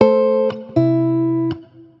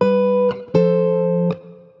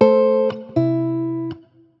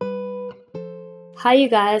Hi, you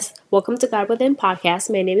guys. Welcome to God Within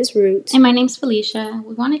Podcast. My name is Root. And my name's Felicia.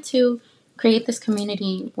 We wanted to create this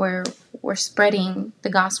community where we're spreading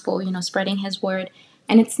the gospel, spreading His word.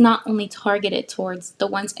 And it's not only targeted towards the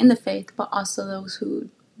ones in the faith, but also those who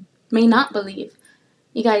may not believe.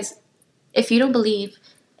 You guys, if you don't believe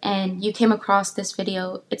and you came across this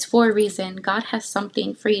video, it's for a reason. God has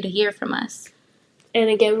something for you to hear from us. And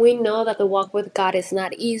again, we know that the walk with God is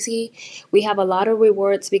not easy. We have a lot of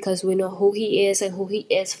rewards because we know who He is and who He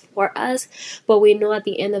is for us. But we know at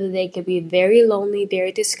the end of the day, it can be very lonely,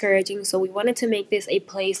 very discouraging. So we wanted to make this a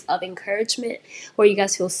place of encouragement where you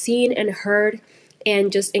guys feel seen and heard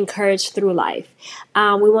and just encouraged through life.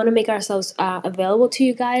 We want to make ourselves available to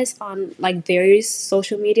you guys on like various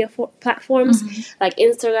social media platforms like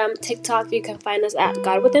Instagram, TikTok. You can find us at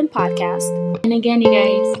God Within Podcast. And again, you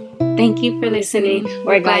guys, thank you for listening.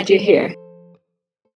 We're glad you're here.